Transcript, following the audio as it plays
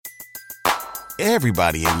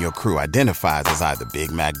Everybody in your crew identifies as either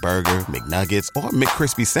Big Mac Burger, McNuggets, or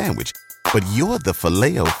McCrispy Sandwich. But you're the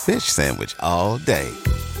Filet-O-Fish Sandwich all day.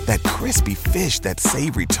 That crispy fish, that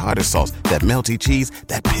savory tartar sauce, that melty cheese,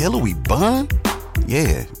 that pillowy bun.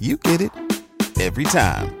 Yeah, you get it. Every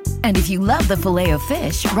time. And if you love the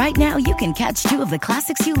Filet-O-Fish, right now you can catch two of the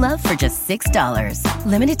classics you love for just $6.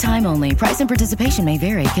 Limited time only. Price and participation may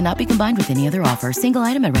vary. Cannot be combined with any other offer. Single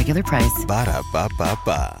item at regular price.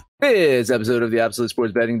 Ba-da-ba-ba-ba. This episode of the Absolute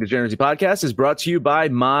Sports Betting Degeneracy Podcast is brought to you by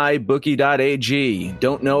MyBookie.ag.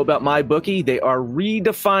 Don't know about MyBookie? They are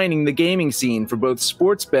redefining the gaming scene for both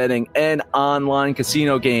sports betting and online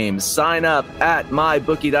casino games. Sign up at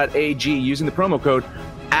MyBookie.ag using the promo code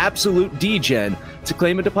AbsoluteDegen to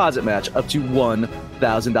claim a deposit match up to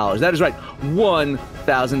 $1,000. That is right,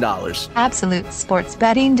 $1,000. Absolute Sports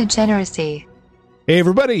Betting Degeneracy. Hey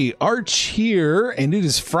everybody, Arch here, and it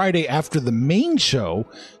is Friday after the main show,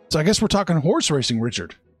 so I guess we're talking horse racing,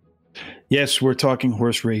 Richard. Yes, we're talking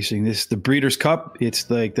horse racing. This is the Breeders' Cup. It's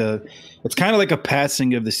kind of like a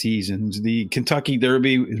passing of the seasons. The Kentucky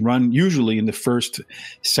Derby is run usually in the first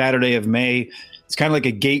Saturday of May. It's kind of like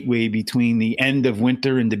a gateway between the end of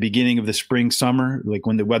winter and the beginning of the spring, summer, like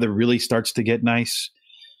when the weather really starts to get nice.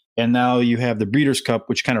 And now you have the Breeders' Cup,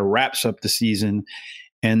 which kind of wraps up the season.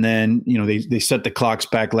 And then, they set the clocks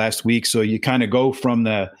back last week. So you kind of go from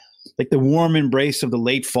the warm embrace of the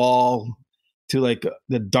late fall to like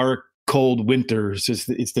the dark, cold winters.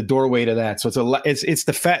 It's the doorway to that. So it's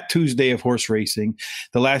the Fat Tuesday of horse racing.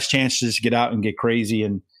 The last chance to just get out and get crazy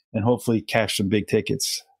and hopefully cash some big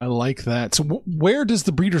tickets. I like that. So where does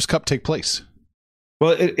the Breeders' Cup take place?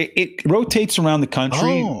 Well, it rotates around the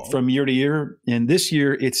country from year to year. And this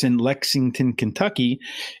year it's in Lexington, Kentucky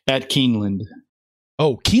at Keeneland.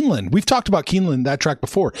 Oh, Keeneland. We've talked about Keeneland, that track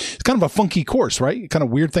before. It's kind of a funky course, right? Kind of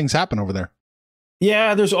weird things happen over there.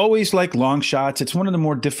 Yeah, there's always like long shots. It's one of the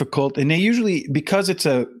more difficult. And they usually, because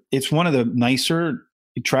it's one of the nicer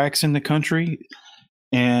tracks in the country,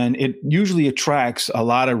 and it usually attracts a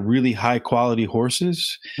lot of really high quality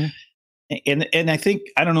horses. Mm. And I think,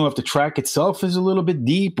 I don't know if the track itself is a little bit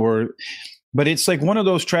deep but it's like one of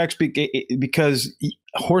those tracks because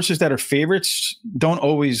horses that are favorites don't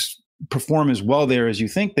always perform as well there as you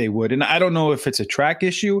think they would. And I don't know if it's a track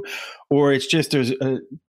issue or it's just there's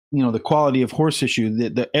the quality of horse issue.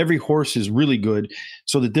 Every horse is really good.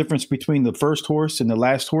 So the difference between the first horse and the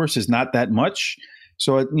last horse is not that much.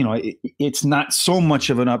 So, it's not so much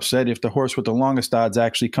of an upset if the horse with the longest odds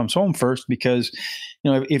actually comes home first, because,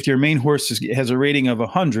 if your main horse has a rating of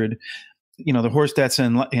 100, the horse that's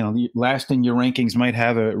in, last in your rankings might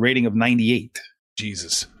have a rating of 98.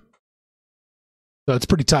 Jesus. So it's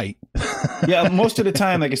pretty tight. Yeah, most of the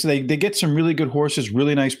time, like I said, they get some really good horses,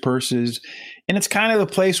 really nice purses, and it's kind of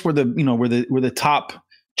the place where the top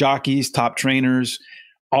jockeys, top trainers,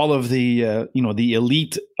 all of the the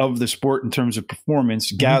elite of the sport in terms of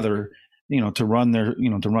performance gather, to run their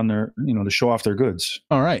to show off their goods.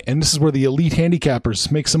 All right, and this is where the elite handicappers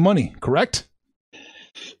make some money, correct?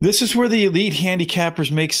 This is where the elite handicappers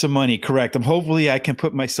make some money, correct? Hopefully I can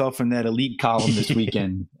put myself in that elite column this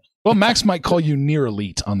weekend. Well, Max might call you near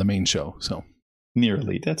elite on the main show, so near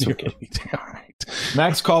elite. That's okay. Elite. All right.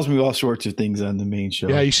 Max calls me all sorts of things on the main show.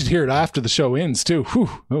 Yeah, you should hear it after the show ends too. Whew.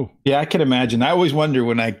 Oh. Yeah, I can imagine. I always wonder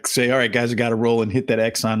when I say, "All right, guys, I got to roll and hit that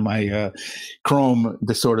X on my Chrome,"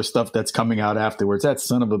 the sort of stuff that's coming out afterwards. That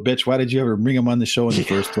son of a bitch! Why did you ever bring him on the show in the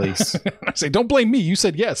first place? I say, don't blame me. You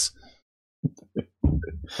said yes.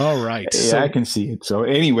 All right. Yeah, so, I can see it. So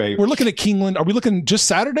anyway, we're looking at Keeneland. Are we looking just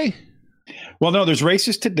Saturday? Well, no, there's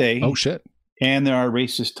races today. Oh, shit. And there are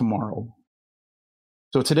races tomorrow.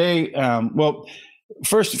 So today,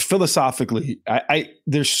 first, philosophically,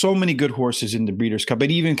 there's so many good horses in the Breeders' Cup.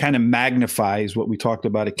 It even kind of magnifies what we talked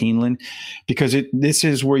about at Keeneland, because this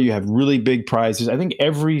is where you have really big prizes. I think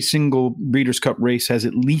every single Breeders' Cup race has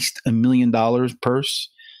at least $1 million purse.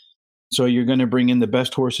 So you're going to bring in the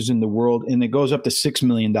best horses in the world, and it goes up to $6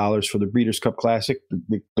 million for the Breeders' Cup Classic,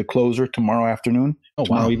 the closer tomorrow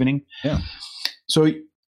evening. Yeah. So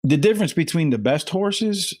the difference between the best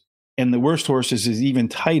horses and the worst horses is even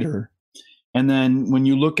tighter. And then when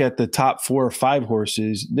you look at the top 4 or 5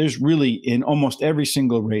 horses, there's really, in almost every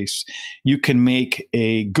single race, you can make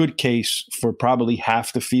a good case for probably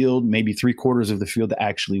half the field, maybe 3/4 of the field to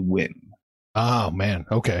actually win. Oh, man.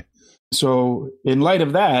 Okay. So in light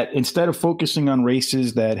of that, instead of focusing on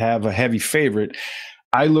races that have a heavy favorite,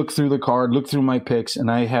 I look through the card, look through my picks,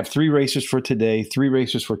 and I have 3 races for today, 3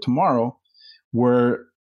 races for tomorrow, where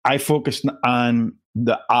I focus on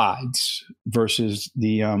the odds versus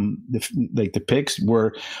the picks,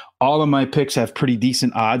 where all of my picks have pretty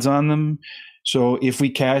decent odds on them. So if we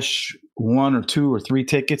cash 1 or 2 or 3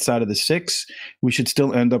 tickets out of the 6, we should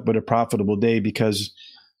still end up with a profitable day, because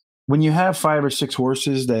when you have 5 or 6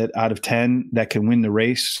 horses that out of 10 that can win the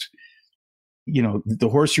race, the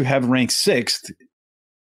horse you have ranked 6th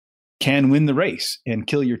can win the race and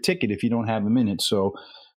kill your ticket if you don't have him in it. So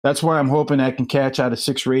that's why I'm hoping I can catch out of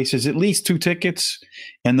 6 races at least 2 tickets,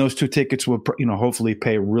 and those 2 tickets will, hopefully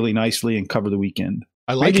pay really nicely and cover the weekend.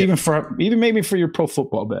 I like maybe it. even maybe for your pro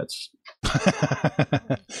football bets.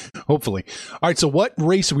 Hopefully. All right. So what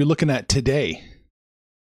race are we looking at today?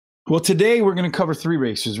 Well, today we're going to cover 3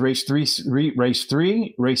 races: race 3,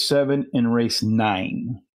 race 7, and race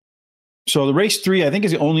 9. So the race 3, I think,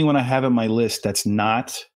 is the only one I have on my list that's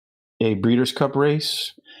not a Breeders' Cup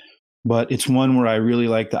race, but it's one where I really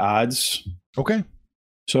like the odds. Okay.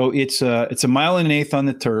 So it's a 1.8 miles on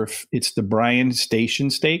the turf. It's the Bryan Station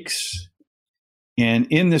Stakes. And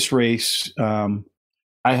in this race, I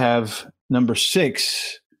have number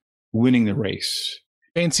 6 winning the race.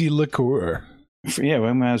 Fancy liqueur. Yeah,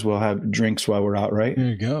 we might as well have drinks while we're out, right? There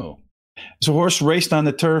you go. So horse raced on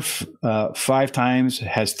the turf 5 times,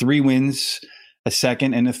 has 3 wins, a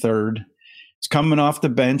second and a third. It's coming off the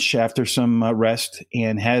bench after some rest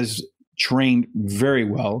and has trained very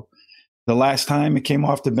well. The last time it came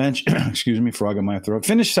off the bench, excuse me, frog in my throat,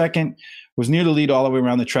 finished second, was near the lead all the way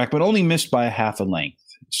around the track, but only missed by a half a length.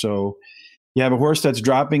 So you have a horse that's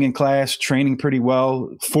dropping in class, training pretty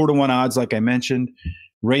well, 4-1 odds, like I mentioned,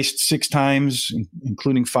 raced 6 times,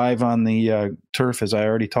 including 5 on the turf, as I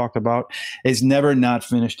already talked about, has never not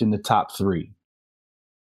finished in the top 3.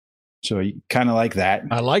 So you kind of like that.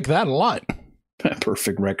 I like that a lot.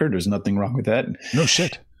 Perfect record. There's nothing wrong with that. No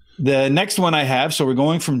shit. The next one I have, so we're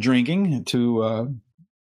going from drinking to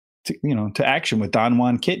action with Don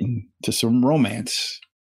Juan Kitten, to some romance.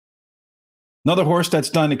 Another horse that's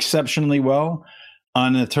done exceptionally well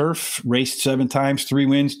on the turf, raced 7 times, 3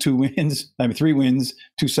 wins, 3 wins,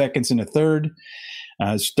 2 seconds, and a third.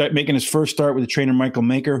 Making his first start with the trainer Michael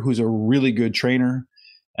Maker, who's a really good trainer.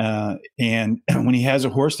 And when he has a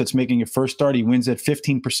horse that's making a first start, he wins at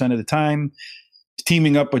 15% of the time. He's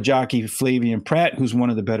teaming up with jockey Flavian Pratt, who's one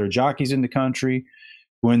of the better jockeys in the country.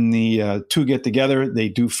 When the 2 get together, they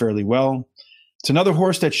do fairly well. It's another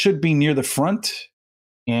horse that should be near the front.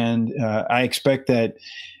 And I expect that,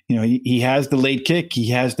 he has the late kick. He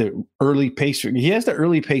has the early pace. He has the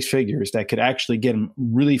early pace figures that could actually get him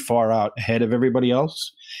really far out ahead of everybody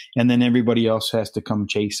else. And then everybody else has to come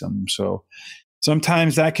chase him. So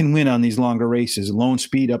sometimes that can win on these longer races. Lone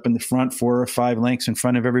speed up in the front, 4 or 5 lengths in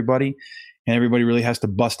front of everybody. And everybody really has to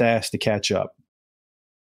bust ass to catch up.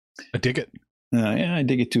 I dig it. Yeah, I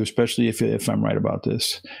dig it too, especially if I'm right about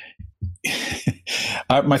this.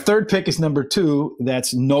 My third pick is number 2.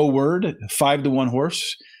 That's No Word, 5-1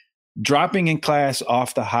 horse. Dropping in class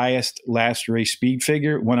off the highest last race speed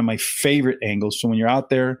figure, one of my favorite angles. So when you're out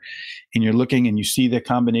there and you're looking and you see the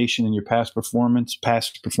combination in your past performance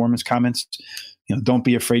comments, don't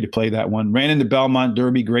be afraid to play that one. Ran into Belmont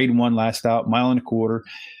Derby, grade 1 last out, 1.25 miles.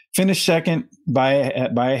 Finished second by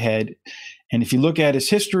a head. And if you look at his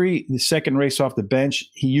history, the second race off the bench,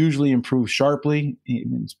 he usually improves sharply.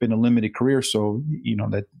 It's been a limited career, so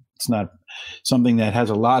that it's not something that has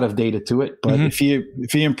a lot of data to it. But if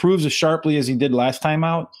he improves as sharply as he did last time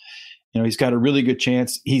out, he's got a really good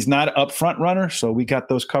chance. He's not an up front runner, so we got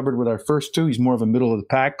those covered with our first 2. He's more of a middle of the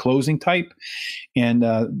pack closing type. And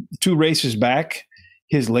 2 races back,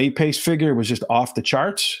 his late pace figure was just off the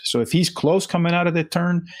charts. So if he's close coming out of the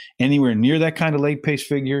turn, anywhere near that kind of late pace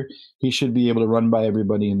figure, he should be able to run by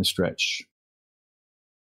everybody in the stretch.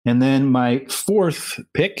 And then my 4th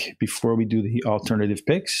pick, before we do the alternative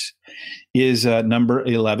picks, is number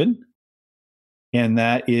 11. And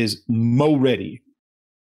that is Mo Ready.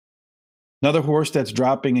 Another horse that's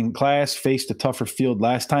dropping in class, faced a tougher field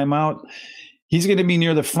last time out. He's going to be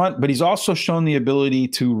near the front, but he's also shown the ability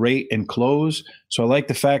to rate and close. So I like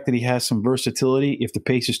the fact that he has some versatility. If the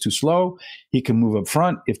pace is too slow, he can move up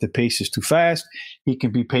front. If the pace is too fast, he can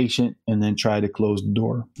be patient and then try to close the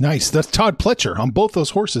door. Nice. That's Todd Pletcher on both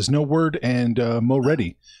those horses, No Word and Mo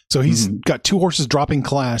Ready. So he's got 2 horses dropping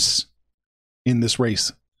class in this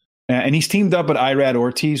race. And he's teamed up with Irad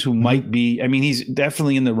Ortiz, who might be, he's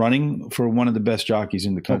definitely in the running for one of the best jockeys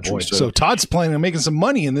in the country. Oh, so Todd's planning on making some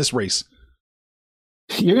money in this race.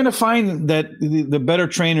 You're going to find that the better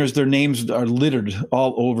trainers, their names are littered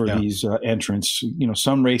all over these entrants.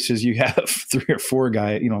 Some races you have 3 or 4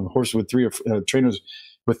 guys, horses with 3 or trainers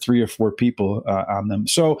with 3 or 4 people on them.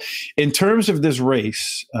 So in terms of this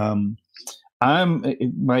race, before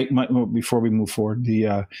we move forward,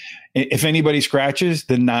 if anybody scratches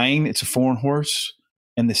the 9, it's a foreign horse,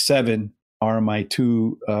 and the 7 are my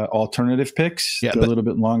two alternative picks. Yeah, They're a little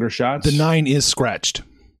bit longer shots. The 9 is scratched.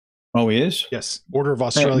 Oh, he is? Yes. Order of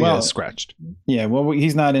Australia is scratched. Yeah, well,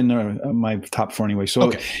 he's not in my top 4 anyway.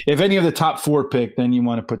 So if any of the top 4 pick, then you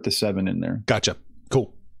want to put the 7 in there. Gotcha.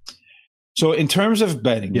 Cool. So in terms of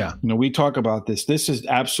betting, yeah, we talk about this. This is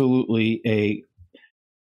absolutely a,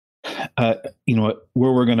 where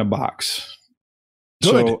we're going to box.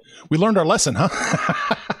 Good. So, we learned our lesson, huh?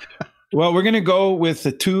 Well, we're going to go with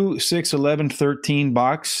the 2, 6, 11, 13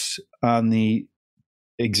 box on the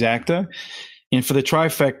exacta. And for the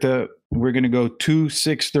trifecta, we're going to go 2,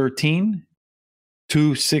 6, 13,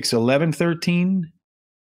 2, 6, 11, 13,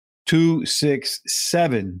 2, 6,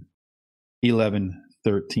 7, 11,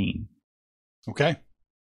 13. Okay.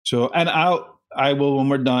 So, and I will, when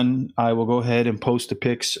we're done, I will go ahead and post the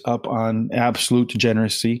picks up on Absolute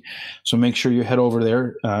Degeneracy. So make sure you head over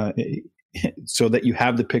there so that you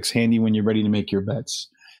have the picks handy when you're ready to make your bets.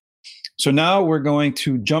 So now we're going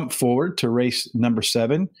to jump forward to race number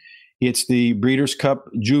 7. It's the Breeders' Cup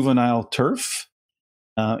Juvenile Turf.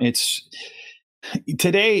 It's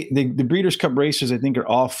today, the Breeders' Cup races, I think, are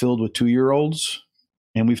all filled with 2-year-olds.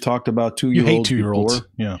 And we've talked about 2-year-olds. You hate 2-year-olds.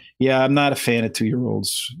 Before. Yeah, I'm not a fan of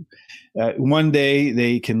 2-year-olds. One day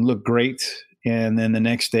they can look great, and then the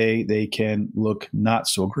next day they can look not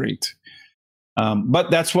so great. But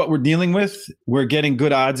that's what we're dealing with. We're getting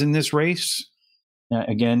good odds in this race.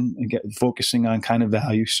 Again, focusing on kind of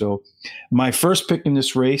value. So my first pick in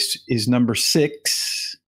this race is number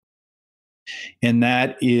 6. And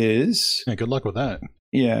that is... Yeah, good luck with that.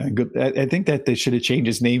 Yeah, good. I think that they should have changed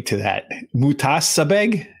his name to that.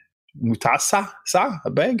 Mutasabeg?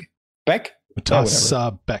 Mutasabeg? Beck?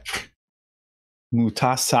 Mutasabek.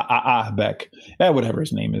 Mutasabek. Whatever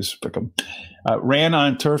his name is. Ran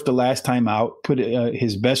on turf the last time out. Put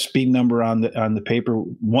his best speed number on the paper.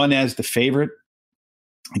 Won as the favorite.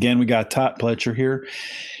 Again, we got Todd Pletcher here.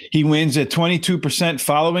 He wins at 22%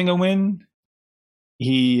 following a win.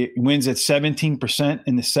 He wins at 17%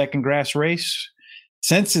 in the second grass race.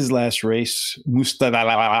 Since his last race,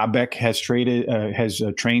 Mutasabek has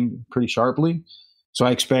trained pretty sharply. So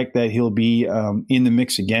I expect that he'll be in the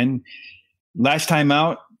mix again. Last time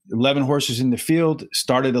out, 11 horses in the field,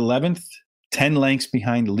 started 11th, 10 lengths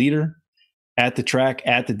behind the leader at the track,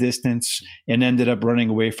 at the distance, and ended up running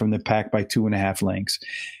away from the pack by 2.5 lengths.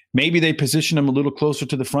 Maybe they position him a little closer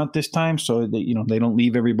to the front this time so that they don't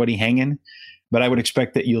leave everybody hanging. But I would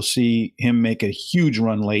expect that you'll see him make a huge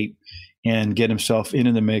run late and get himself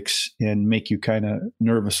into the mix and make you kind of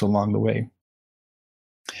nervous along the way.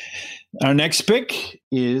 Our next pick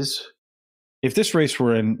is, if this race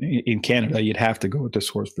were in Canada, you'd have to go with this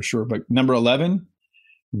horse for sure. But number 11,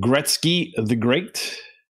 Gretzky the Great.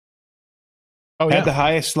 Had the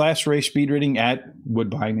highest last race speed rating at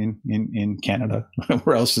Woodbine in Canada.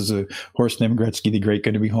 Where else is a horse named Gretzky the Great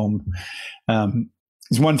going to be home?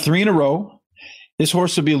 He's won 3 in a row. This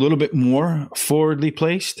horse will be a little bit more forwardly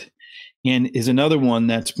placed and is another one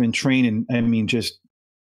that's been training. I mean, just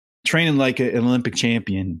training like an Olympic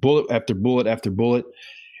champion, bullet after bullet after bullet.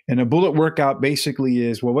 And a bullet workout basically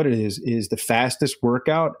is, well, what it is the fastest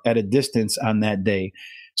workout at a distance on that day.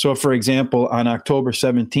 So, for example, on October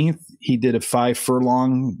 17th, he did a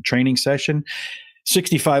 5-furlong training session.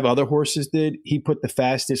 65 other horses did. He put the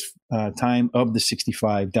fastest time of the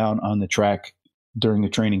 65 down on the track during the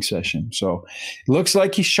training session. So it looks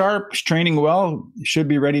like he's sharp, he's training well, should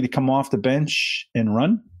be ready to come off the bench and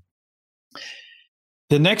run.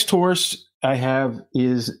 The next horse I have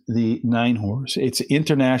is the 9 horse. It's an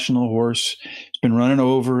international horse. It's been running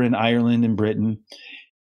over in Ireland and Britain.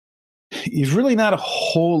 There's really not a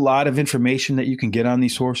whole lot of information that you can get on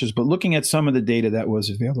these horses, but looking at some of the data that was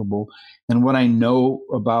available and what I know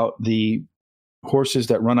about the horses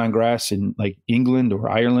that run on grass in like England or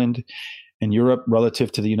Ireland and Europe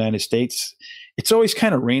relative to the United States, it's always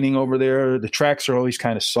kind of raining over there. The tracks are always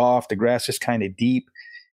kind of soft. The grass is kind of deep.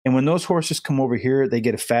 And when those horses come over here, they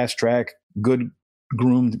get a fast track, good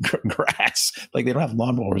groomed grass, like they don't have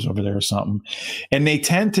lawnmowers over there or something. And they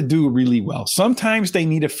tend to do really well. Sometimes they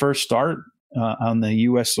need a first start on the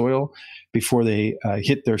U.S. soil before they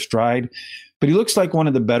hit their stride. But he looks like one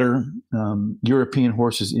of the better European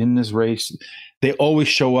horses in this race. They always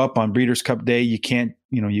show up on Breeders' Cup Day. You can't,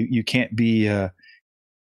 you can't be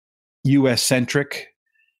U.S. centric.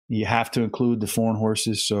 You have to include the foreign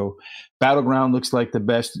horses. So Battleground looks like the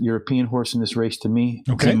best European horse in this race to me.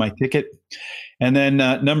 Okay. It's in my ticket. And then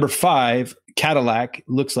number 5, Cadillac,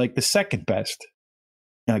 looks like the second best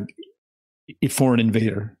foreign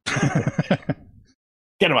invader.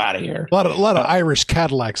 Get him out of here. A lot of Irish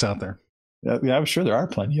Cadillacs out there. Yeah, I'm sure there are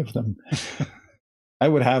plenty of them. I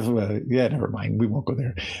would have, never mind. We won't go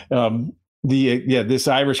there. This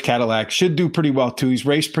Irish Cadillac should do pretty well too. He's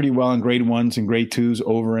raced pretty well in grade 1s and grade 2s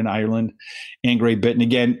over in Ireland and Great Britain.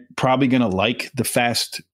 Again, probably going to like the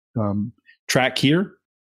fast track here.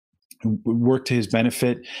 Work to his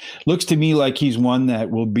benefit. Looks to me like he's one that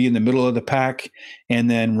will be in the middle of the pack and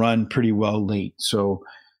then run pretty well late. So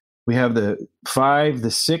we have the 5, the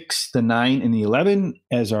 6, the 9, and the 11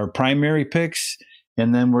 as our primary picks.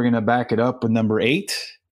 And then we're going to back it up with number 8.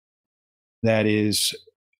 That is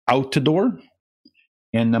Outdoor,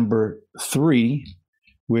 and number 3,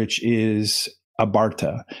 which is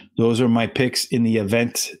Abarta. Those are my picks in the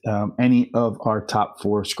event any of our top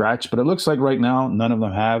 4 scratch. But it looks like right now none of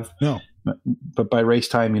them have. No. But by race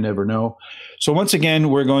time, you never know. So once again,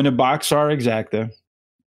 we're going to box our exacta.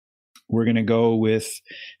 We're going to go with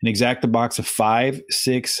an exacta box of 5,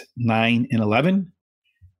 6, 9, and 11.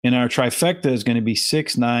 And our trifecta is going to be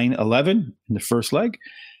 6, 9, 11 in the first leg,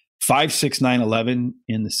 5, 6, 9, 11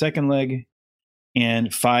 in the second leg,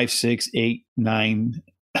 and 5, 6, 8, 9,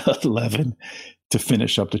 11 to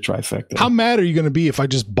finish up the trifecta. How mad are you going to be if I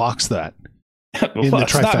just box that? Well,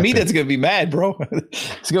 it's not me that's going to be mad, bro.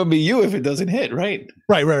 It's going to be you if it doesn't hit, right?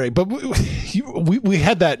 Right. But we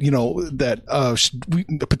had that,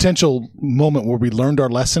 the potential moment where we learned our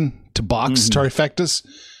lesson to box trifectas.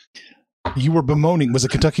 You were bemoaning, was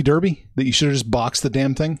it Kentucky Derby that you should have just boxed the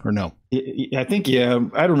damn thing, or no? I think, yeah.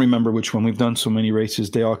 I don't remember which one. We've done so many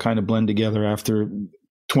races. They all kind of blend together after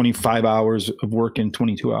 25 hours of work in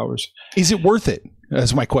 22 hours. Is it worth it?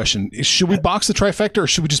 That's my question. Should we box the trifecta, or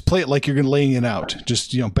should we just play it like you're going to laying it out?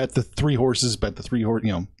 Just, bet the 3 horses,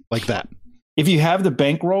 like that. If you have the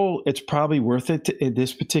bankroll, it's probably worth it in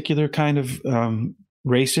this particular kind of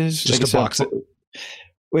races. Just to box it.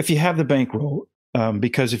 If you have the bankroll,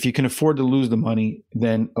 because if you can afford to lose the money,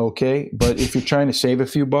 then okay. But if you're trying to save a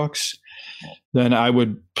few bucks, then I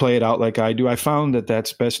would play it out like I do. I found that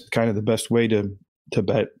that's the best way to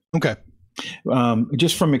bet. Okay.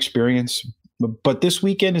 Just from experience. But this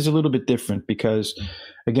weekend is a little bit different because,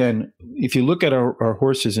 again, if you look at our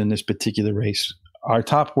horses in this particular race, our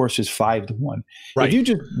top horse is 5-1. Right. If you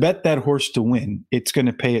just bet that horse to win, it's going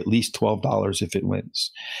to pay at least $12 if it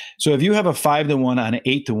wins. So if you have a 5-1 on an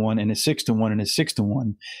 8-1 and a 6-1 and a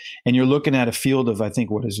 6-1, and you're looking at a field of, I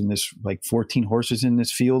think, what is in this, like 14 horses in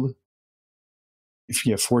this field? If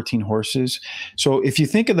you have 14 horses. So if you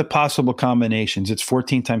think of the possible combinations, it's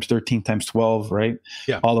 14 times 13 times 12, right?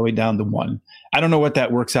 Yeah. All the way down to 1. I don't know what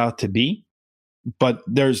that works out to be, but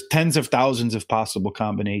there's tens of thousands of possible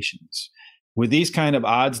combinations. With these kind of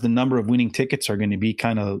odds, the number of winning tickets are going to be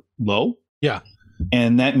kind of low. Yeah.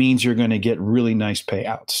 And that means you're going to get really nice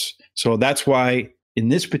payouts. So that's why in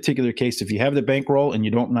this particular case, if you have the bankroll and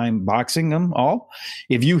you don't mind boxing them all,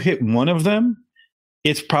 if you hit one of them,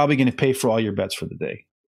 it's probably going to pay for all your bets for the day.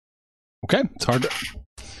 Okay. It's hard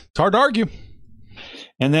to argue.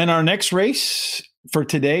 And then our next race for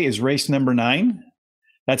today is race number 9.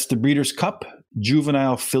 That's the Breeders' Cup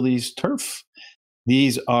Juvenile Fillies Turf.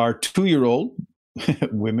 These are 2-year-old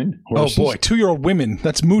women horses. Oh boy, 2-year-old women.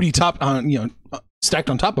 That's Moody top on, stacked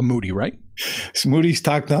on top of Moody, right? Moody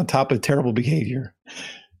stacked on top of terrible behavior.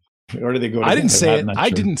 Or do they go? I didn't say it. I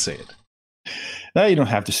didn't say it. No, you don't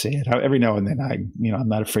have to say it. Every now and then, I'm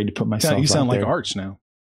not afraid to put myself. You sound out like there. Arch now.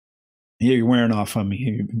 Yeah, you're wearing off on me.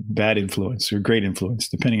 You're bad influence or great influence,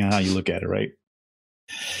 depending on how you look at it, right?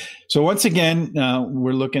 So once again,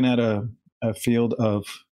 we're looking at a field of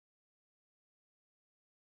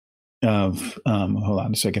hold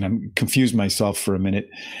on a second. I'm confused myself for a minute.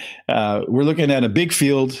 We're looking at a big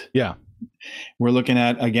field. Yeah. We're looking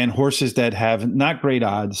at, again, horses that have not great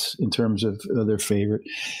odds in terms of their favorite.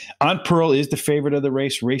 Aunt Pearl is the favorite of the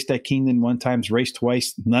race. Raced at Keeneland 1 time, raced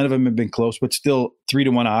twice. None of them have been close, but still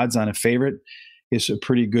 3-1 odds on a favorite is a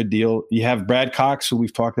pretty good deal. You have Brad Cox, who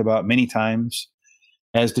we've talked about many times,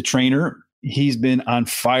 as the trainer. He's been on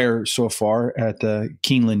fire so far at the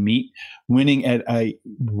Keeneland meet, winning at a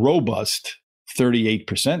robust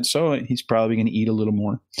 38%. So he's probably going to eat a little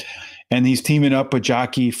more. And he's teaming up with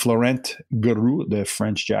jockey Florent Geroux, the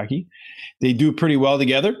French jockey. They do pretty well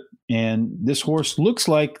together. And this horse looks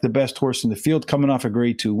like the best horse in the field, coming off a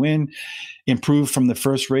grade 2 win, improved from the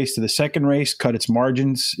first race to the second race, cut its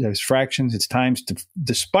margins, its fractions, its times,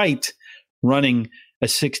 despite running a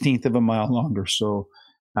 16th of a mile longer. So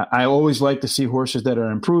I always like to see horses that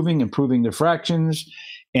are improving their fractions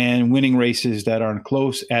and winning races that aren't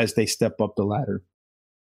close as they step up the ladder.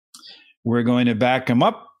 We're going to back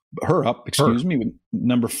her up, with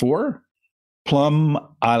number 4,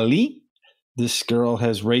 Plum Ali. This girl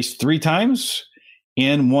has raced 3 times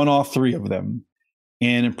and won all 3 of them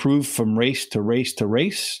and improved from race to race to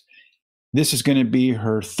race. This is going to be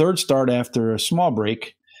her 3rd start after a small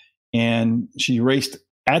break. and she raced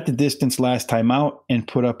at the distance last time out and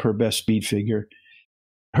put up her best speed figure.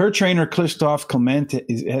 Her trainer, Christophe Clement,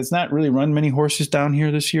 has not really run many horses down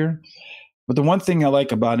here this year. But the one thing I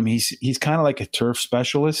like about him, he's kind of like a turf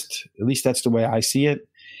specialist. At least that's the way I see it.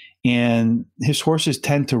 And his horses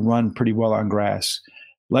tend to run pretty well on grass.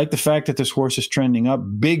 Like the fact that this horse is trending up,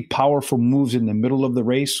 big, powerful moves in the middle of the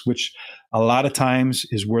race, which a lot of times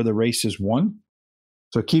is where the race is won.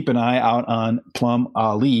 So keep an eye out on Plum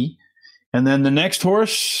Ali. And then the next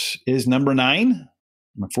horse is number 9,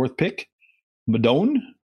 my 4th pick, Madone,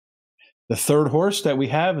 the 3rd horse that we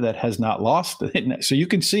have that has not lost. So you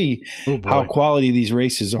can see how quality these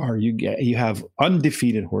races are. You have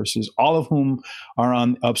undefeated horses, all of whom are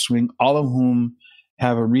on the upswing, all of whom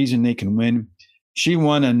have a reason they can win. She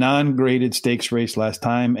won a non-graded stakes race last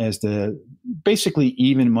time as the basically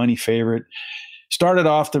even money favorite. Started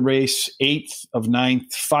off the race 8th of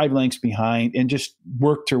 9th, 5 lengths behind, and just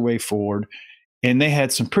worked her way forward. And they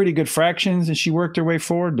had some pretty good fractions, and she worked her way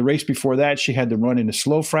forward. The race before that, she had to run into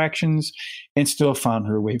slow fractions and still found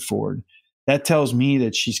her way forward. That tells me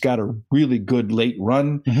that she's got a really good late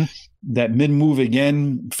run. Mm-hmm. That mid-move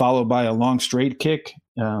again, followed by a long straight kick,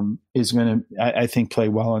 is going to, I think, play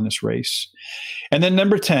well in this race. And then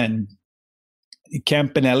number 10,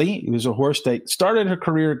 Campanelli. It was a horse that started her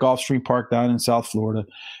career at Gulfstream Park down in South Florida,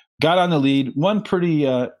 got on the lead, won pretty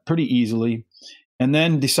easily, and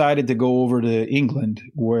then decided to go over to England,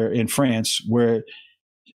 in France, where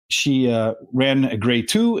she ran a grade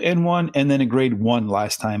 2 and won, and then a grade 1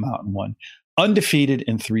 last time out and won. Undefeated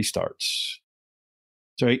in 3 starts.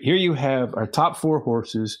 So here you have our top 4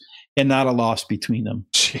 horses and not a loss between them.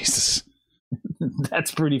 Jesus.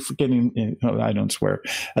 That's pretty freaking, I don't swear.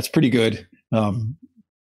 That's pretty good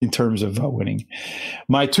in terms of winning.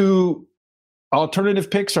 My 2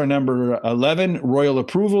 alternative picks are number 11, Royal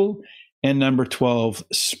Approval, and number 12,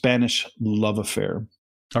 Spanish Love Affair.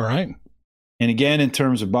 All right. And again, in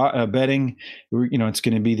terms of betting, it's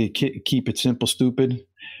going to be the keep it simple, stupid.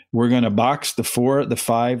 We're going to box the 4, the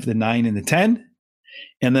 5, the 9, and the 10.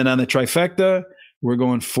 And then on the trifecta, we're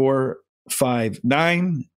going 4, 5,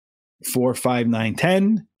 9, 4, 5, 9,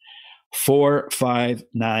 10, 4, 5,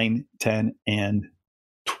 9, 10, and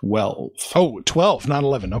 12. Oh, 12, not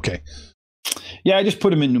 11. Okay. Yeah, I just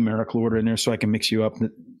put them in numerical order in there so I can mix you up.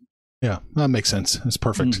 Yeah, that makes sense. It's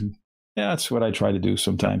perfect. Mm-hmm. Yeah, that's what I try to do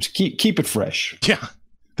sometimes. Keep it fresh. Yeah.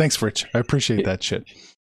 Thanks, Rich. I appreciate that shit.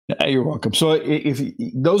 Yeah, you're welcome. So if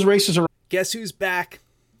those races are... Guess who's back?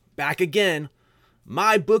 Back again.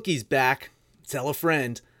 My bookie's back. Tell a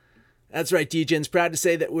friend. That's right, DGen's proud to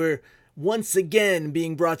say that we're once again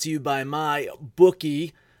being brought to you by My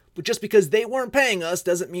Bookie. But just because they weren't paying us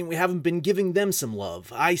doesn't mean we haven't been giving them some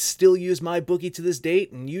love. I still use My Bookie to this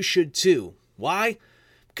date, and you should too. Why?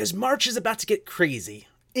 Because March is about to get crazy.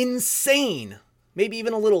 Insane. Maybe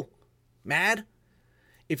even a little mad.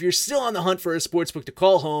 If you're still on the hunt for a sportsbook to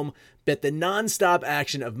call home, bet the non-stop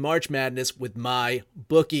action of March Madness with My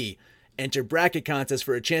Bookie. Enter bracket contests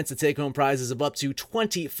for a chance to take home prizes of up to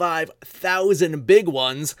 25,000 big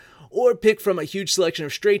ones, or pick from a huge selection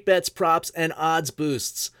of straight bets, props, and odds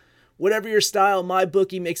boosts. Whatever your style, My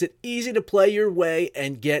Bookie makes it easy to play your way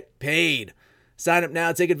and get paid. Sign up now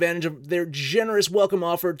and take advantage of their generous welcome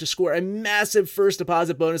offer to score a massive first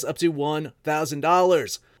deposit bonus up to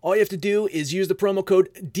 $1,000. All you have to do is use the promo code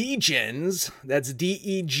DGENS, that's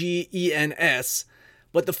DEGENS,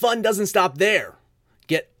 but the fun doesn't stop there.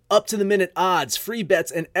 Get up-to-the-minute odds, free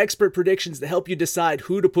bets, and expert predictions to help you decide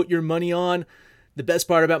who to put your money on. The best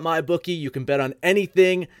part about My Bookie, you can bet on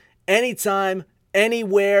anything, anytime,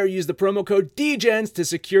 anywhere. Use the promo code DGENS to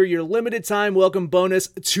secure your limited-time welcome bonus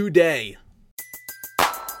today.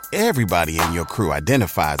 Everybody in your crew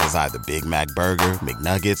identifies as either Big Mac Burger,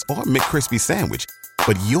 McNuggets, or McCrispy Sandwich.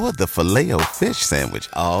 But you're the Filet-O-Fish Sandwich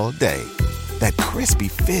all day. That crispy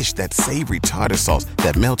fish, that savory tartar sauce,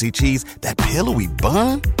 that melty cheese, that pillowy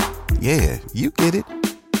bun. Yeah, you get it.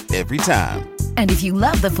 Every time. And if you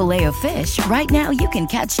love the Filet-O-Fish, right now you can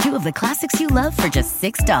catch 2 of the classics you love for just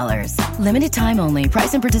 $6. Limited time only.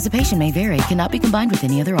 Price and participation may vary. Cannot be combined with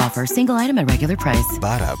any other offer. Single item at regular price.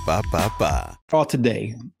 Ba-da-ba-ba-ba. All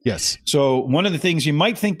today. Yes. So one of the things you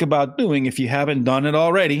might think about doing if you haven't done it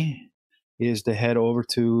already is to head over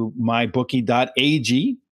to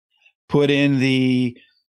mybookie.ag, put in the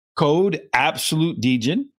code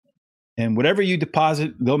AbsoluteDegen, and whatever you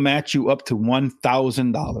deposit, they'll match you up to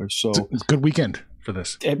 $1,000. So it's a good weekend for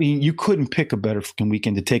this. I mean, you couldn't pick a better fucking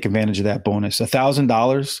weekend to take advantage of that bonus.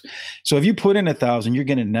 $1,000. So if you put in $1,000, you're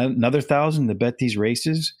getting another $1,000 to bet these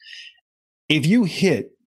races. If you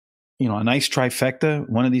hit, a nice trifecta,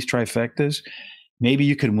 one of these trifectas, maybe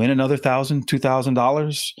you could win another $1,000,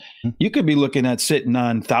 $2,000. You could be looking at sitting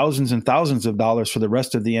on thousands and thousands of dollars for the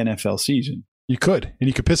rest of the NFL season. You could, and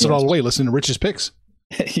you could piss it all away listening to Rich's picks.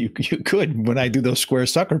 You could when I do those square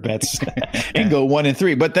sucker bets and go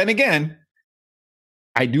 1-3. But then again,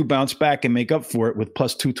 I do bounce back and make up for it with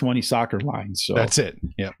plus 220 soccer lines. So that's it.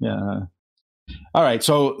 Yeah. All right.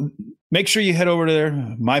 So make sure you head over to there,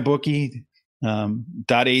 mybookie.ag,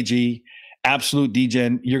 Absolute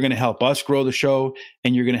DGen. You're going to help us grow the show,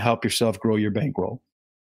 and you're going to help yourself grow your bankroll.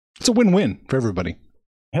 It's a win-win for everybody.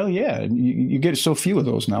 Hell yeah. You get so few of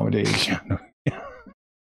those nowadays.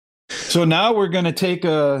 So now we're going to take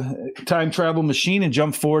a time travel machine and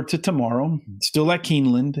jump forward to tomorrow. Still at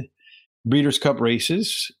Keeneland, Breeders' Cup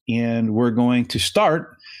races. And we're going to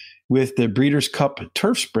start with the Breeders' Cup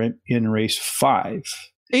Turf Sprint in race 5.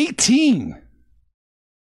 18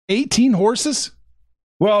 horses?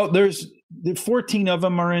 Well, there's 14 of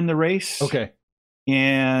them are in the race. Okay.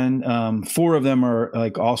 And 4 of them are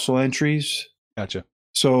like also entries. Gotcha.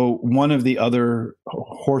 So one of the other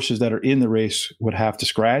horses that are in the race would have to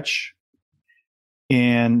scratch.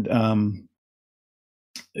 And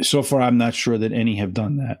so far, I'm not sure that any have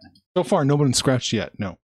done that. So far, no one scratched yet.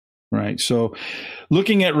 No. Right. So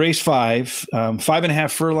looking at race 5,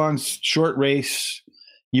 5.5 furlongs, short race,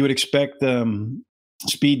 you would expect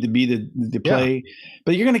speed to be the play.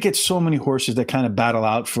 But you're going to get so many horses that kind of battle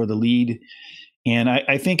out for the lead. And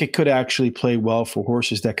I think it could actually play well for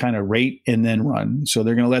horses that kind of rate and then run. So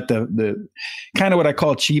they're going to let the kind of what I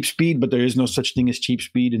call cheap speed, but there is no such thing as cheap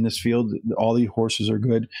speed in this field. All the horses are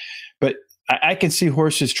good. But I can see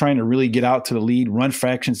horses trying to really get out to the lead, run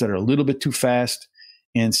fractions that are a little bit too fast,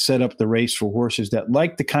 and set up the race for horses that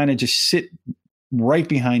like to kind of just sit right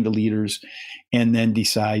behind the leaders and then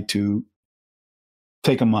decide to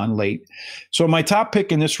take them on late. So my top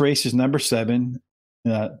pick in this race is number 7,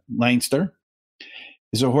 Leinster.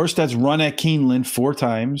 Is a horse that's run at Keeneland 4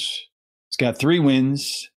 times. It's got 3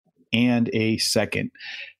 wins and a second.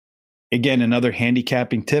 Again, another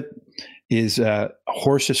handicapping tip is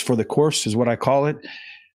horses for the course is what I call it.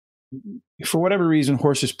 For whatever reason,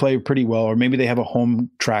 horses play pretty well, or maybe they have a home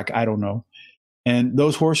track. I don't know. And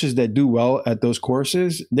those horses that do well at those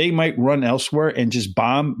courses, they might run elsewhere and just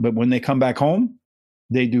bomb. But when they come back home,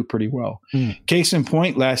 they do pretty well. Case in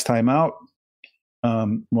point, last time out,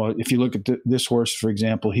 well, if you look at this horse, for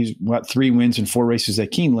example, he's got 3 wins and 4 races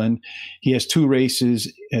at Keeneland. He has 2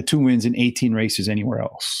 wins in 18 races anywhere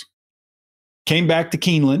else. Came back to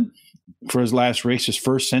Keeneland for his last race, his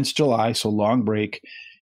first since July, so long break.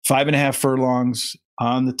 5.5 furlongs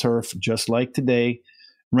on the turf, just like today.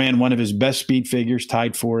 Ran one of his best speed figures,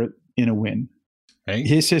 tied for it in a win. Hey.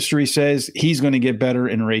 His history says he's going to get better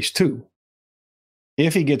in race 2.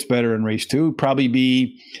 If he gets better in race 2, probably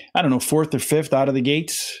be, 4th or 5th out of the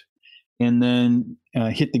gates, and then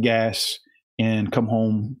hit the gas and come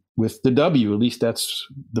home with the W. At least that's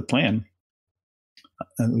the plan.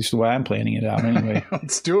 At least the way I'm planning it out anyway.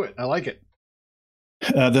 Let's do it. I like it.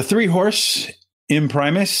 The 3-horse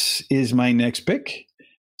Imprimis is my next pick.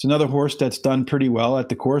 It's another horse that's done pretty well at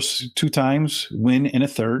the course 2 times, win and a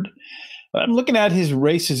third. I'm looking at his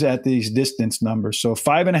races at these distance numbers. So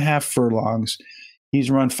 5.5 furlongs. He's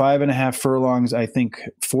run 5.5 furlongs, I think,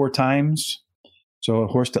 4 times. So a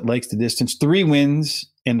horse that likes the distance. 3 wins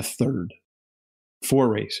and a third. 4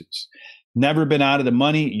 races. Never been out of the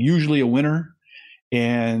money. Usually a winner.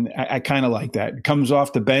 And I kind of like that. Comes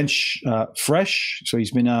off the bench fresh. So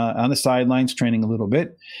he's been on the sidelines training a little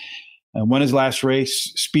bit. Won his last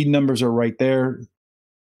race. Speed numbers are right there.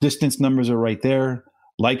 Distance numbers are right there.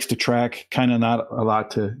 Likes to track. Kind of not a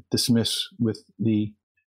lot to dismiss with the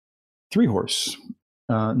 3-horse.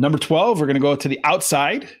 Number 12, we're going to go to the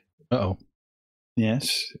outside. Uh-oh.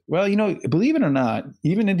 Yes. Well, believe it or not,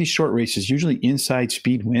 even in these short races, usually inside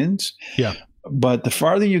speed wins. Yeah. But the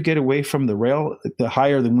farther you get away from the rail, the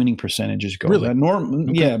higher the winning percentages go. Really?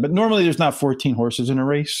 Okay. Yeah, but normally there's not 14 horses in a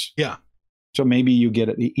race. Yeah. So maybe you get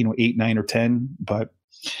 8, 9, or 10. But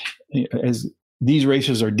as these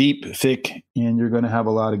races are deep, thick, and you're going to have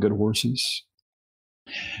a lot of good horses.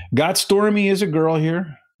 Got Stormy is a girl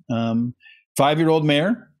here. 5-year-old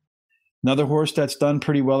mare, another horse that's done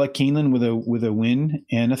pretty well at Keeneland with a win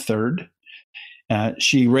and a third.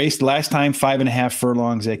 She raced last time 5.5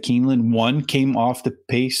 furlongs at Keeneland. 1 came off the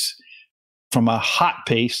pace from a hot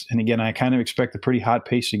pace, and again, I kind of expect a pretty hot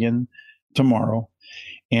pace again tomorrow.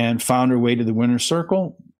 And found her way to the winner's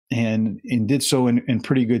circle, and did so in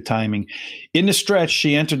pretty good timing. In the stretch,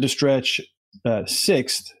 she entered the stretch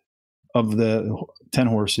 6th of the 10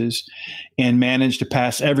 horses and managed to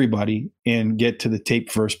pass everybody and get to the tape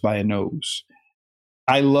first by a nose.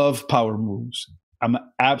 I love power moves. I'm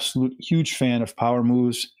an absolute huge fan of power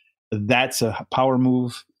moves. That's a power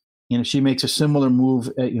move. If she makes a similar move,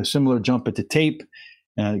 similar jump at the tape,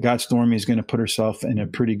 Got Stormy is going to put herself in a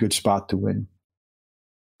pretty good spot to win.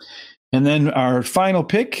 And then our final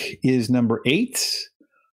pick is number 8,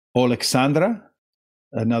 Alexandra,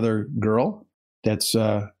 another girl that's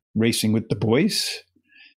racing with the boys.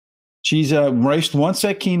 She's raced once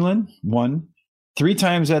at Keeneland, won, 3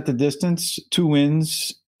 times at the distance, 2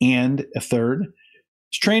 wins and a third.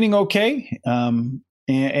 She's training okay,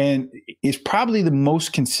 and is probably the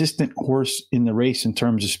most consistent horse in the race in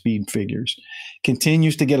terms of speed figures.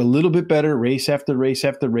 Continues to get a little bit better race after race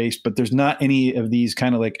after race, but there's not any of these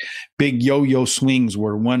kind of like big yo-yo swings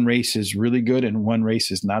where one race is really good and one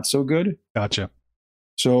race is not so good. Gotcha.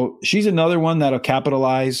 So she's another one that'll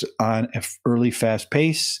capitalize on an early fast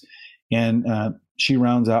pace, and she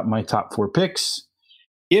rounds out my top 4 picks.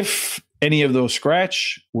 If any of those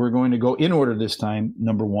scratch, we're going to go in order this time.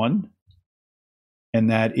 Number 1,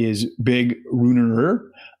 and that is Big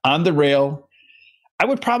Runer on the rail. I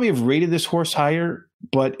would probably have rated this horse higher,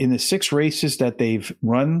 but in the 6 races that they've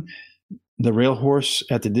run, the rail horse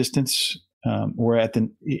at the distance, or at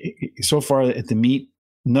the so far at the meet,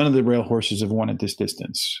 none of the rail horses have won at this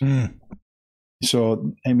distance.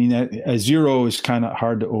 So, I mean, a 0 is kind of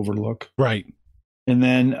hard to overlook. Right. And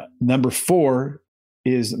then number 4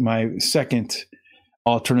 is my second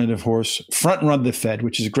alternative horse, Front Run the Fed,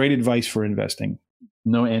 which is great advice for investing.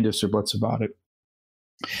 No ands or buts about it.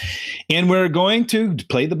 And we're going to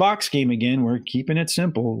play the box game again. We're keeping it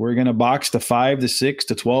simple. We're going to box the 5, the 6,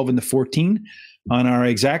 the 12, and the 14 on our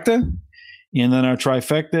exacta. And then our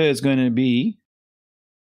trifecta is going to be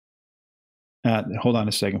hold on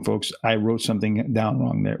a second, folks. I wrote something down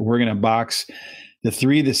wrong there. We're going to box the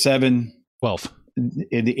 3, the 7, 12,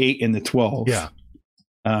 the 8, and the 12. Yeah.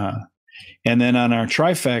 And then on our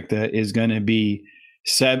trifecta is going to be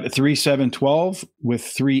 3, 7, 12 with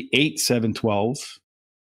 3, 8, 7, 12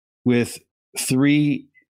 with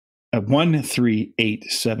 1, 3, 8,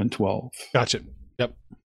 7, 12. Gotcha. Yep.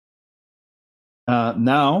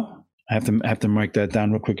 Now I have to mark that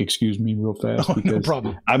down real quick. Excuse me, real fast. Oh, no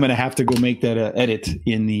problem. I'm going to have to go make that edit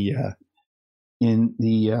in the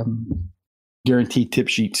guaranteed tip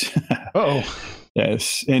sheets. Oh,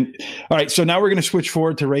 yes. And all right. So now we're going to switch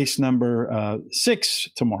forward to race number 6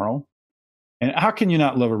 tomorrow. And how can you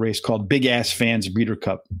not love a race called Big Ass Fans Breeder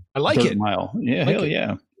Cup? I like it. Mile. Yeah, like hell it.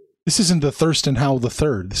 yeah. This isn't the Thurston Howell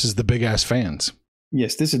III. This is the Big Ass Fans.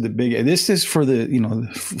 Yes, this is this is for the,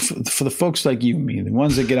 for the folks like you and me, the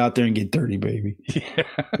ones that get out there and get dirty, baby. Yeah.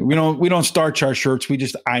 We don't starch our shirts. We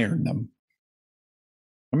just iron them.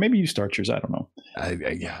 Or maybe you starch yours. I don't know.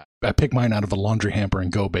 I pick mine out of a laundry hamper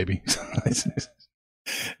and go, baby.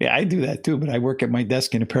 Yeah, I do that too, but I work at my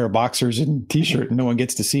desk in a pair of boxers and t-shirt and no one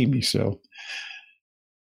gets to see me. So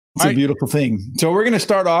it's a beautiful thing. So we're going to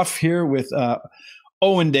start off here with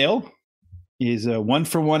Owendale. Is 1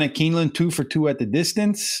 for 1 at Keeneland, 2 for 2 at the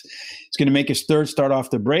distance. He's going to make his third start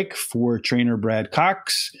off the break for trainer Brad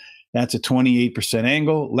Cox. That's a 28%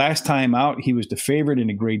 angle. Last time out, he was the favorite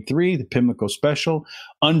in a grade 3, the Pimlico Special,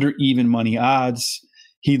 under even money odds.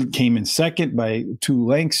 He came in second by 2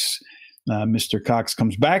 lengths. Mr. Cox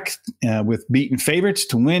comes back with beaten favorites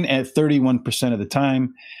to win at 31% of the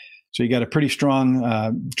time. So you got a pretty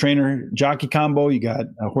strong trainer jockey combo. You got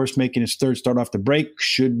a horse making his third start off the break,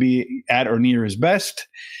 should be at or near his best.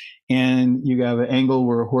 And you have an angle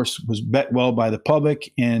where a horse was bet well by the public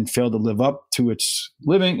and failed to live up to its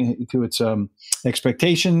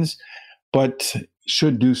expectations, but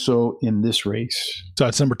should do so in this race. So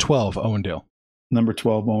it's number 12, Owendale. Number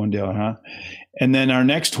 12, Owendale, huh? And then our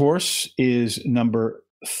next horse is number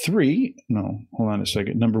 3. No, hold on a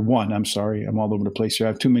second. Number 1. I'm sorry. I'm all over the place here. I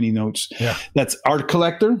have too many notes. Yeah. That's Art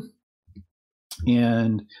Collector.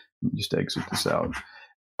 And let me just exit this out.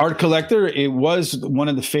 Art Collector, it was one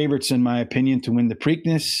of the favorites, in my opinion, to win the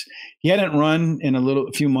Preakness. He hadn't run in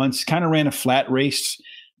a few months, kind of ran a flat race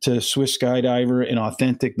to Swiss Skydiver and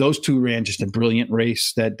Authentic. Those two ran just a brilliant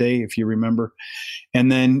race that day, if you remember.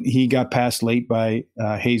 And then he got passed late by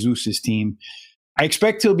Jesus' team. I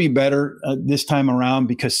expect he'll be better this time around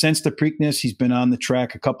because since the Preakness, he's been on the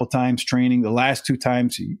track a couple times training. The last 2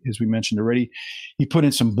 times, as we mentioned already, he put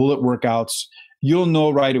in some bullet workouts. You'll know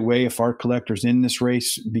right away if Art Collector's in this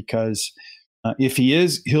race because if he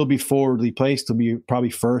is, he'll be forwardly placed. He'll be probably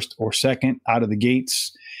first or second out of the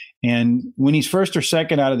gates. And when he's first or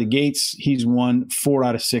second out of the gates, he's won 4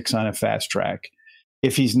 out of 6 on a fast track.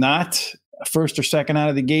 If he's not first or second out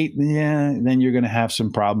of the gate, then you're going to have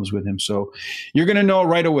some problems with him. So you're going to know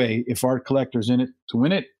right away if Art Collector's in it to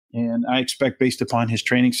win it. And I expect based upon his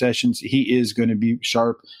training sessions, he is going to be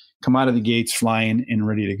sharp come out of the gates flying and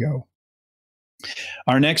ready to go.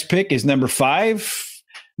 Our next pick is number 5,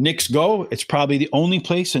 Knicks Go. It's probably the only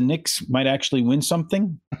place a Knicks might actually win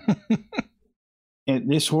something. And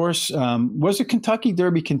this horse was a Kentucky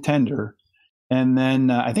Derby contender, and then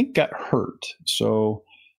I think got hurt. So,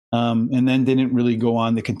 and then didn't really go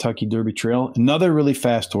on the Kentucky Derby trail. Another really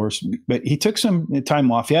fast horse, but he took some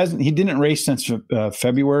time off. He didn't race since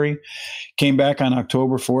February. Came back on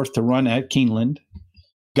October 4th to run at Keeneland.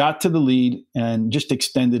 Got to the lead and just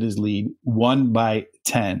extended his lead, won by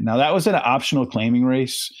 10. Now, that was an optional claiming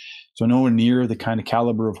race, so nowhere near the kind of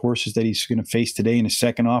caliber of horses that he's going to face today in his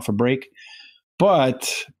second off a break.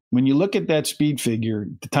 But when you look at that speed figure,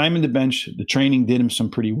 the time in the bench, the training did him some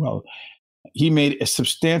pretty well. He made a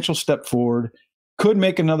substantial step forward, could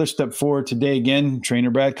make another step forward today. Again, trainer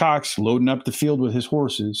Brad Cox loading up the field with his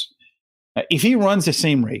horses. If he runs the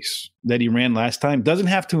same race that he ran last time, doesn't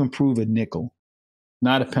have to improve a nickel.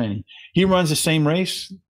 Not a penny. He runs the same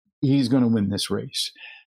race, he's going to win this race.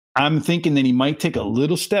 I'm thinking that he might take a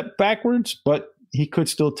little step backwards, but he could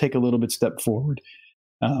still take a little bit step forward.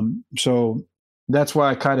 So that's why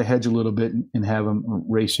I kind of hedge a little bit and have him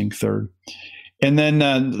racing third. And then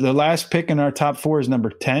the last pick in our top 4 is number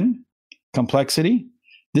 10, Complexity.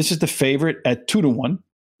 This is the favorite at 2-1.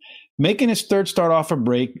 Making his third start off a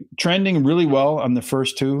break, trending really well on the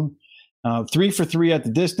first 2. 3 for 3 at the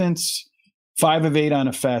distance. 5 of 8 on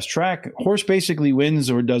a fast track. Horse basically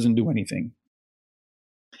wins or doesn't do anything.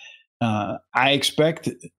 I expect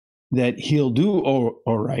that he'll do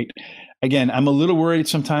all right. Again, I'm a little worried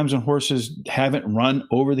sometimes when horses haven't run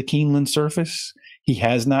over the Keeneland surface. He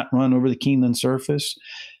has not run over the Keeneland surface.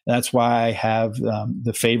 That's why I have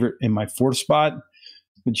the favorite in my 4th spot.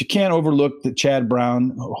 But you can't overlook the Chad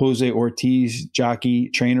Brown, Jose Ortiz jockey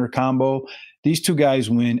trainer combo. These 2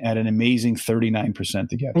 guys win at an amazing 39%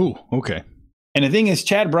 together. Ooh, okay. And the thing is,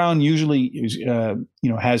 Chad Brown usually is, he's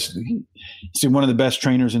one of the best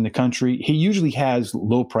trainers in the country. He usually has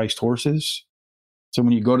low-priced horses. So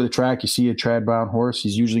when you go to the track, you see a Chad Brown horse,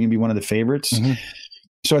 he's usually going to be one of the favorites. Mm-hmm.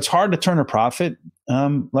 So it's hard to turn a profit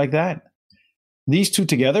like that. These 2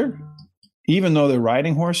 together, even though they're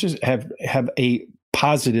riding horses, have a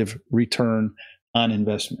positive return on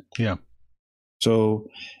investment. Yeah. So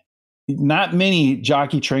not many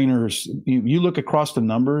jockey trainers, you look across the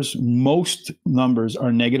numbers, most numbers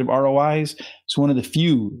are negative ROIs. It's one of the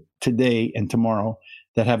few today and tomorrow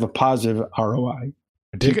that have a positive ROI.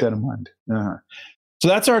 Keep that in mind. So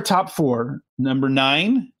that's our top 4. Number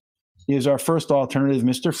 9 is our first alternative,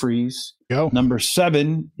 Mr. Freeze. Go. Number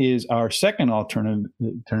 7 is our second alternative,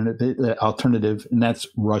 and that's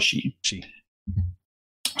Rushy.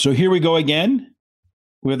 So here we go again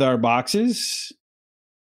with our boxes.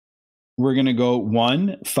 We're going to go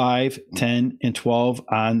 1, 5, 10, and 12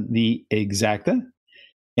 on the exacta.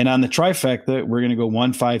 And on the trifecta, we're going to go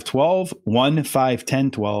 1, 5, 12, 1, 5,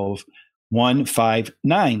 10, 12, 1, 5,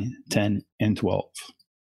 9, 10, and 12.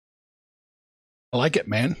 I like it,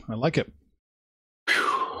 man. I like it.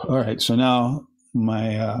 All right. So now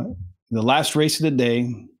the last race of the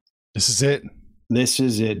day. This is it. This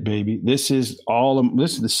is it, baby. This is the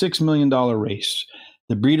 $6 million race.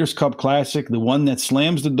 The Breeders' Cup Classic, the one that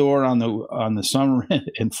slams the door on the summer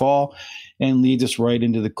and fall and leads us right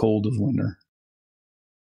into the cold of winter.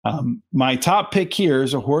 My top pick here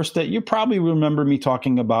is a horse that you probably remember me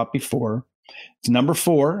talking about before. It's number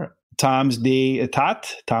 4, Tom's Day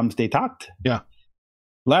Tat. Yeah.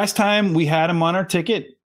 Last time we had him on our ticket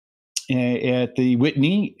at the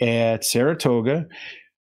Whitney at Saratoga.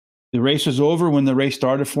 The race was over when the race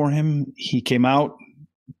started for him. He came out,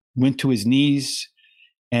 went to his knees,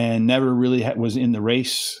 and never really was in the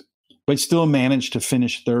race, but still managed to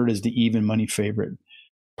finish third as the even money favorite.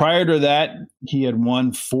 Prior to that, he had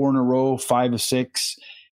won 4 in a row, 5 of 6,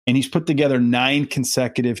 and he's put together 9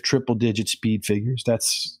 consecutive triple-digit speed figures.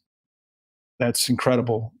 That's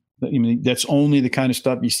incredible. I mean, that's only the kind of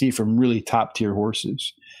stuff you see from really top-tier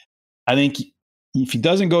horses. I think if he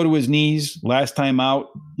doesn't go to his knees, last time out,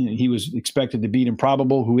 he was expected to beat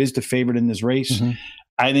Improbable, who is the favorite in this race. Mm-hmm.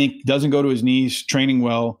 I think doesn't go to his knees, training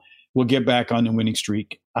well, will get back on the winning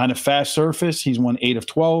streak. On a fast surface, he's won 8 of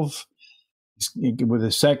 12 with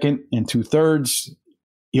a second and 2/3.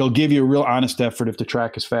 He'll give you a real honest effort if the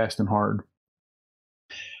track is fast and hard.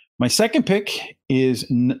 My second pick is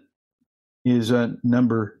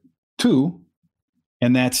number 2,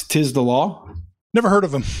 and that's Tiz the Law. Never heard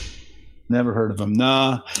of him. Never heard of him.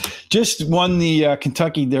 Nah, just won the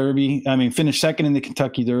Kentucky Derby. I mean, finished second in the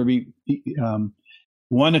Kentucky Derby.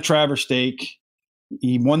 Won the Travers Stake.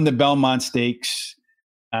 He won the Belmont Stakes.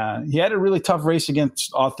 He had a really tough race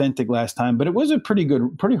against Authentic last time, but it was a pretty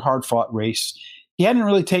hard fought race. he hadn't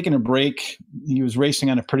really taken a break. He was racing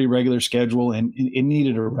on a pretty regular schedule and it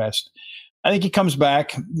needed a rest. I think he comes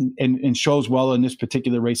back and shows well in this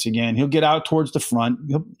particular race again. He'll get out towards the front.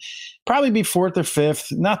 He'll probably be 4th or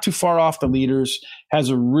 5th, not too far off the leaders, has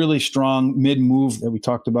a really strong mid-move that we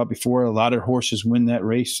talked about before. A lot of horses win the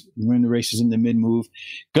races in the mid-move.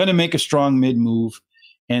 Going to make a strong mid-move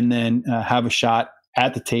and then have a shot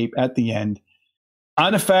at the tape at the end.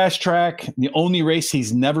 On a fast track, the only race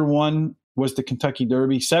he's never won was the Kentucky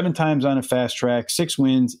Derby. 7 times on a fast track, 6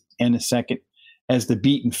 wins and a second as the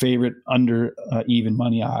beaten favorite under even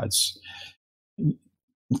money odds.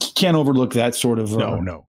 Can't overlook that sort of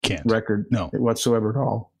can't record whatsoever at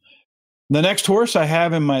all. The next horse I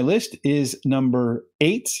have in my list is number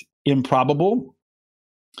 8, Improbable.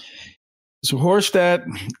 It's a horse that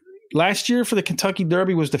last year for the Kentucky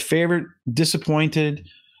Derby was the favorite, disappointed.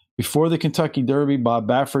 Before the Kentucky Derby, Bob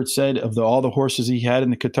Baffert said of all the horses he had in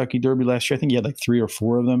the Kentucky Derby last year, I think he had like 3 or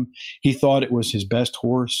 4 of them. He thought it was his best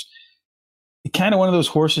horse. Kind of one of those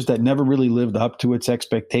horses that never really lived up to its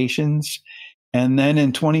expectations. And then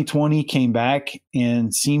in 2020 came back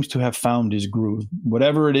and seems to have found his groove.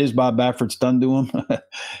 Whatever it is Bob Baffert's done to him,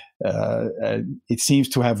 it seems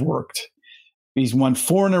to have worked. He's won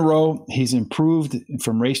 4 in a row. He's improved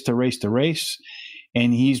from race to race to race.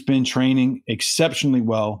 And he's been training exceptionally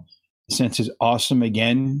well since his Awesome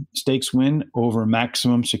Again stakes win over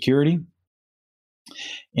Maximum Security.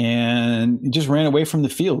 And he just ran away from the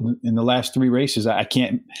field in the last 3 races.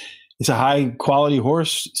 It's a high quality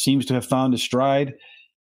horse, seems to have found his stride.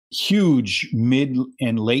 Huge mid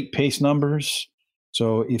and late pace numbers.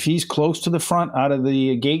 So if he's close to the front out of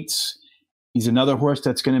the gates, he's another horse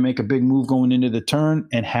that's going to make a big move going into the turn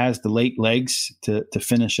and has the late legs to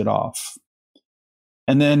finish it off.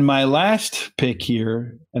 And then my last pick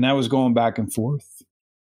here, and I was going back and forth,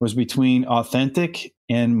 was between Authentic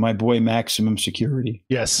and my boy Maximum Security.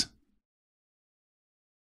 Yes.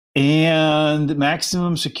 And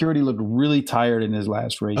Maximum Security looked really tired in his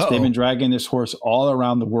last race. Uh-oh. They've been dragging this horse all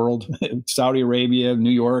around the world, Saudi Arabia, New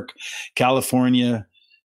York, California,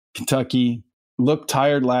 Kentucky. Looked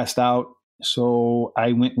tired last out, so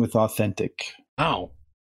I went with Authentic. Wow.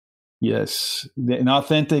 Yes. And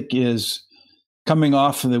Authentic is coming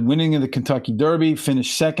off of the winning of the Kentucky Derby,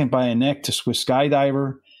 finished second by a neck to Swiss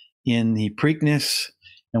Skydiver in the Preakness.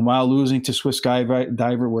 And while losing to Swiss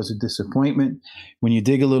Skydiver was a disappointment, when you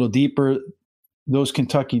dig a little deeper, those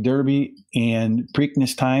Kentucky Derby and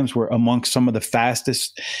Preakness times were amongst some of the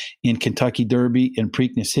fastest in Kentucky Derby and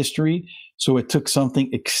Preakness history. So it took something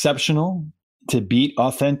exceptional to beat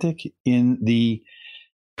Authentic in the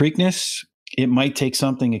Preakness. It might take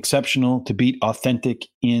something exceptional to beat Authentic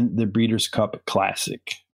in the Breeders' Cup Classic.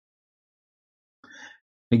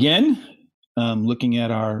 Again, looking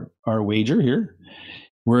at our wager here,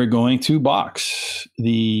 we're going to box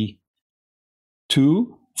the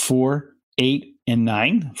 2, 4, 8, and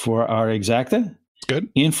 9 for our exacta. Good.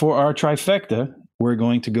 And for our trifecta, we're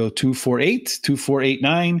going to go 2, 4, 8, 2, 4, 8,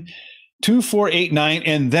 9, 2, 4, 8, 9,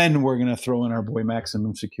 and then we're going to throw in our boy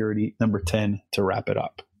Maximum Security, number 10, to wrap it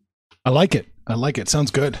up. I like it.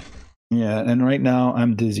 Sounds good. Yeah, and right now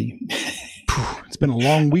I'm dizzy. It's been a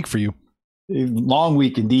long week for you. Long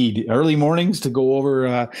week indeed. Early mornings to go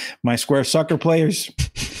over my Square Sucker players.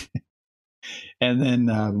 And then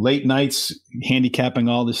late nights handicapping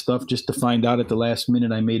all this stuff just to find out at the last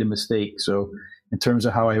minute I made a mistake. So in terms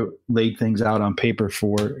of how I laid things out on paper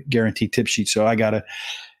for Guaranteed Tip Sheet. So I got to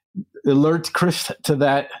alert Chris to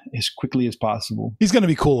that as quickly as possible. He's going to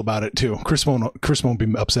be cool about it too. Chris won't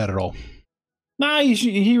be upset at all. Nah,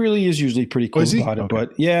 he really is usually pretty cool about it. Okay.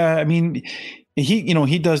 But yeah, I mean,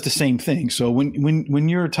 he does the same thing. So when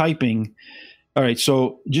you're typing, all right.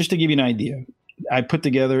 So just to give you an idea, I put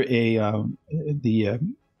together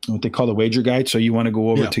what they call the wager guide. So you want to go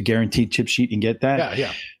over to Guaranteed Tip Sheet and get that.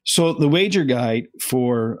 Yeah. So the wager guide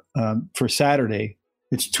for Saturday,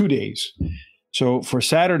 it's 2 days. So for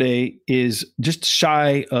Saturday is just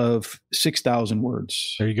shy of 6,000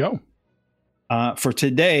 words. There you go. For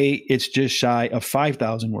today, it's just shy of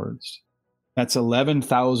 5,000 words. That's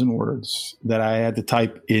 11,000 words that I had to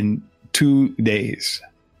type in 2 days.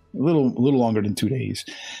 A little longer than 2 days.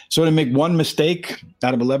 So to make one mistake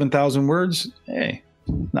out of 11,000 words, hey,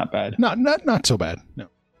 not bad. Not so bad. No.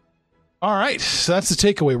 All right. So that's the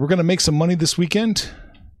takeaway. We're going to make some money this weekend.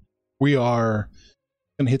 We are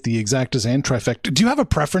going to hit the exactas and trifecta. Do you have a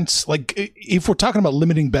preference? Like if we're talking about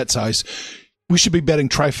limiting bet size, we should be betting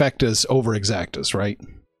trifectas over exactas, right?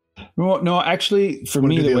 Well, no, actually, for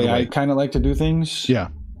me, the way I kind of like to do things. Yeah.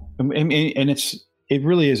 And it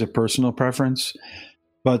really is a personal preference.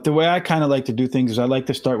 But the way I kind of like to do things is I like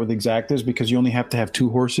to start with exactas because you only have to have 2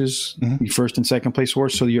 horses, first and second place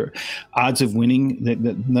horse. So your odds of winning,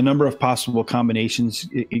 the number of possible combinations,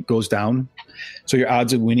 it goes down. So your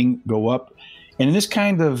odds of winning go up. And in this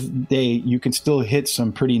kind of day, you can still hit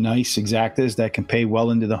some pretty nice exactas that can pay well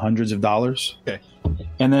into the hundreds of dollars. Okay.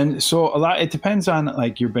 And then, so it depends on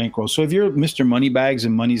like your bankroll. So if you're Mr. Moneybags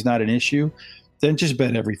and money's not an issue, then just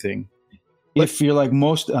bet everything. If you're like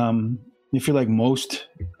most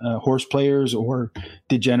horse players or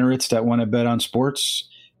degenerates that want to bet on sports,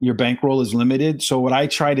 your bankroll is limited. So what I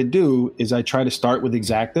try to do is I try to start with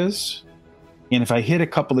exactas. And if I hit a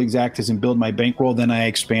couple exactas and build my bankroll, then I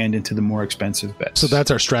expand into the more expensive bets. So that's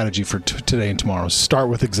our strategy for today and tomorrow. Start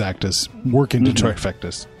with exactas, work into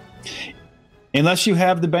trifectas. Unless you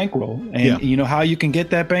have the bankroll. And you know how you can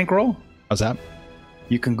get that bankroll? How's that?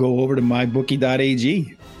 You can go over to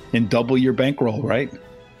mybookie.ag and double your bankroll, right?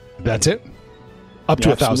 That's it. Up to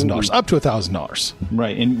 $1,000. Up to $1,000.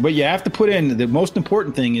 Right. But you have to put in, the most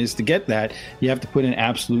important thing is to get that, you have to put in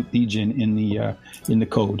Absolute Legion in the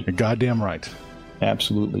code. You're goddamn right.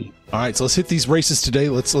 Absolutely. All right, so let's hit these races today.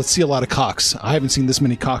 Let's see a lot of cocks. I haven't seen this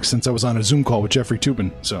many cocks since I was on a Zoom call with Jeffrey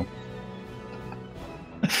Toobin. So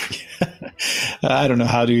I don't know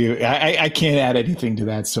how do you. I can't add anything to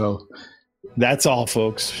that. So that's all,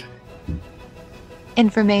 folks.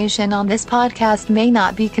 Information on this podcast may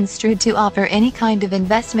not be construed to offer any kind of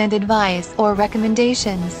investment advice or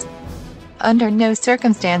recommendations. Under no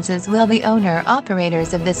circumstances will the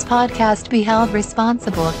owner-operators of this podcast be held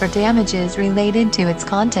responsible for damages related to its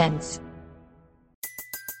contents.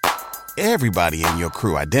 Everybody in your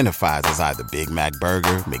crew identifies as either Big Mac Burger,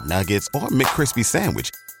 McNuggets, or McCrispy Sandwich.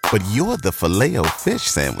 But you're the Filet-O-Fish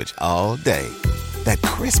Sandwich all day. That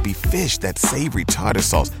crispy fish, that savory tartar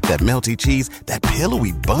sauce, that melty cheese, that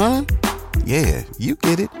pillowy bun. Yeah, you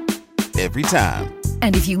get it. Every time.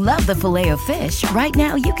 And if you love the Filet-O-Fish, right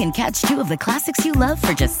now you can catch 2 of the classics you love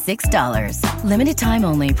for just $6. Limited time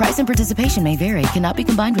only. Price and participation may vary. Cannot be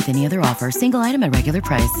combined with any other offer. Single item at regular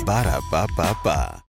price. Ba-da-ba-ba-ba.